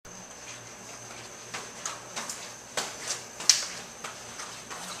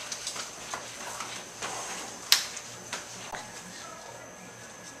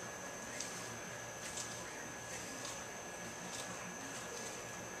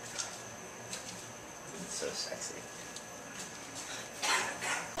so sexy.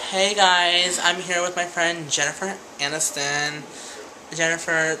 Hey guys, I'm here with my friend Jennifer Aniston.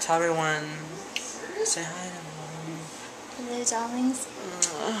 Jennifer, tell everyone, say hi to everyone. Hello, darlings.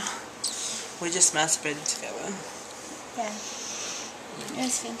 We just masturbated together. Yeah. It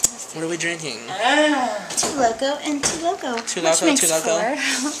was fantastic. What are we drinking? 2 Loco and 2 Loco. Two Loco, which makes 2 Loco. 4.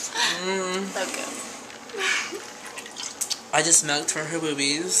 Loco. I just milked for her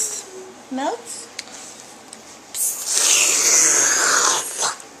boobies. Milks?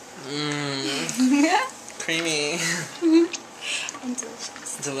 Creamy. And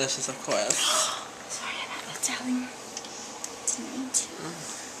delicious. Delicious, of course. Sorry about that, darling. Tonight.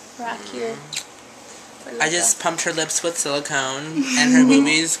 Rock your... I just pumped her lips with silicone and her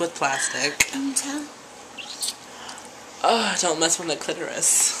boobies with plastic. Can you tell? Oh, don't mess with the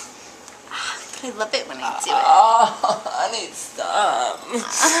clitoris. I love it when I do it. Oh, I need some.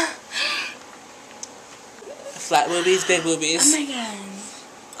 Flat boobies, big boobies.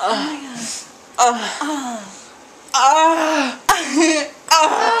 Oh my god. Oh my god.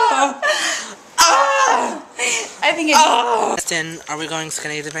 I think I Aniston, are we going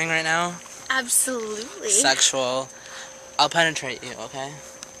skinny dipping right now? Absolutely. Sexual. I'll penetrate you, okay?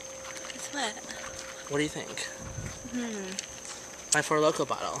 With what? What do you think? My 4 Loco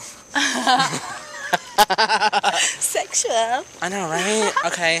bottle. Sexual. I know, right?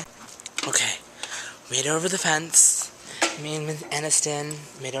 Okay. Okay. Made over the fence. Me and Miss Aniston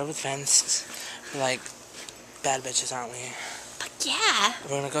made over the fence. We're like bad bitches, aren't we? Fuck yeah.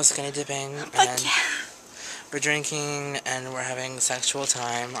 We're gonna go skinny dipping Fuck and yeah. we're drinking and we're having sexual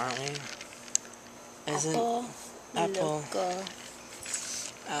time, aren't we? Apple. Loco.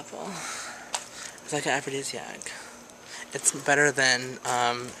 Apple. It's like an aphrodisiac. It's better than,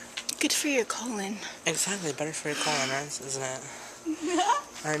 Good for your colon. exactly, better for your colon, right? Isn't it?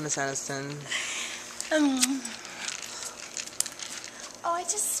 Alright, Miss Aniston. Oh, I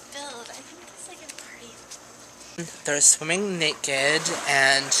just spilled. I think it's like a party. They're swimming naked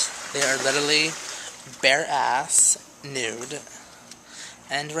and they are literally bare ass, nude.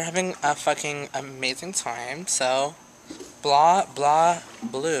 And we're having a fucking amazing time, so blah blah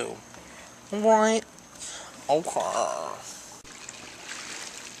blue. Right. Okay.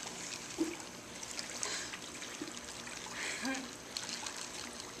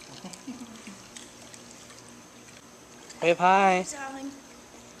 Hey, hi. Darling.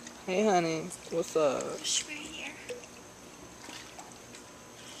 Hey, honey. What's up? Push right here.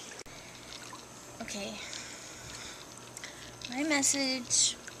 Okay. My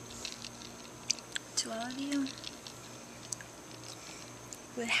message to all of you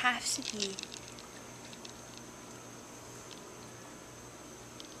would have to be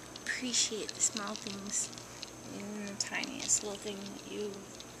appreciate the small things, even the tiniest little thing that you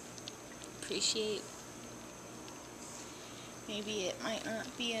appreciate. Maybe it might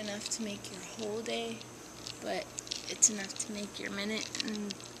not be enough to make your whole day, but it's enough to make your minute,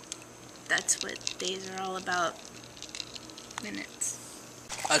 and that's what days are all about. Minutes.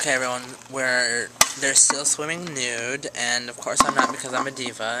 Okay, everyone, they're still swimming nude, and of course I'm not because I'm a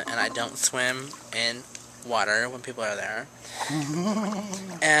diva, and I don't swim in water when people are there.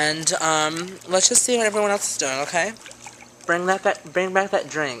 And, let's just see what everyone else is doing, okay? Bring back that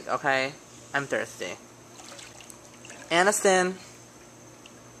drink, okay? I'm thirsty. Aniston.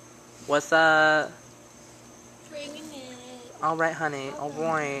 What's up? Bringing it. Alright, honey.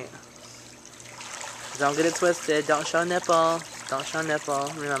 Alright. Don't get it twisted. Don't show nipple. Don't show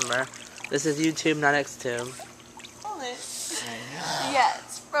nipple. Remember, this is YouTube, not Xtube. Hold it. Yeah,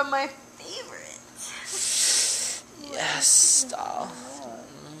 it's from my favorite. Yes, doll.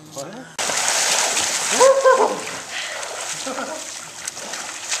 What?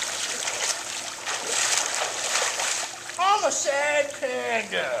 I'm a sad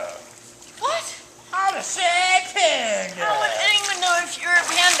panda. What? I'm a sad panda. How would anyone know if you were a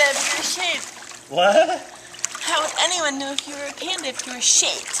panda if you were shaped? What? How would anyone know if you were a panda if you were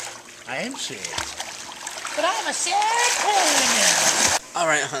shaped? I am shaped. But I'm a sad panda.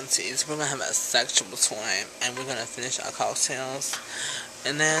 Alright, hunties, we're gonna have a sexual time, and we're gonna finish our cocktails,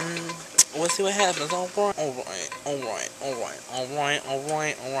 and then we'll see what happens.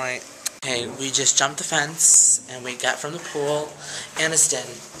 Alright. Okay, we just jumped the fence, and we got from the pool. Aniston,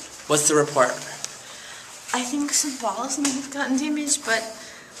 what's the report? I think some balls may have gotten damaged, but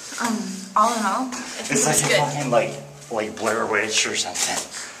all in all, I think It's like it's a good. fucking like Blair Witch or something.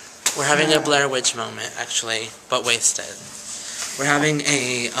 We're having a Blair Witch moment, actually, but wasted. We're having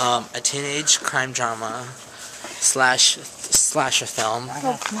a teenage crime drama slasher film.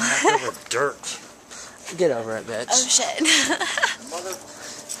 Oh, what? With dirt. Get over it, bitch. Oh shit.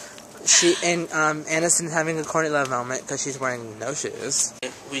 Aniston having a corny love moment because she's wearing no shoes.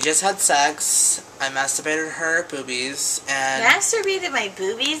 We just had sex. I masturbated her boobies and Masturbated my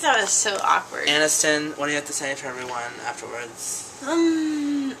boobies? That was so awkward. Aniston, what do you have to say to everyone afterwards?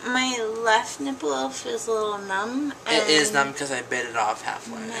 My left nipple feels a little numb. It is numb because I bit it off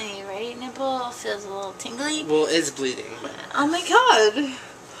halfway. My right nipple feels a little tingly. Well, it's bleeding. But... Oh my god!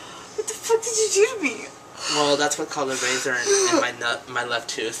 What the fuck did you do to me? Well, that's what called a razor in my left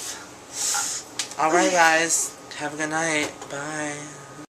tooth. Alright guys, have a good night. Bye.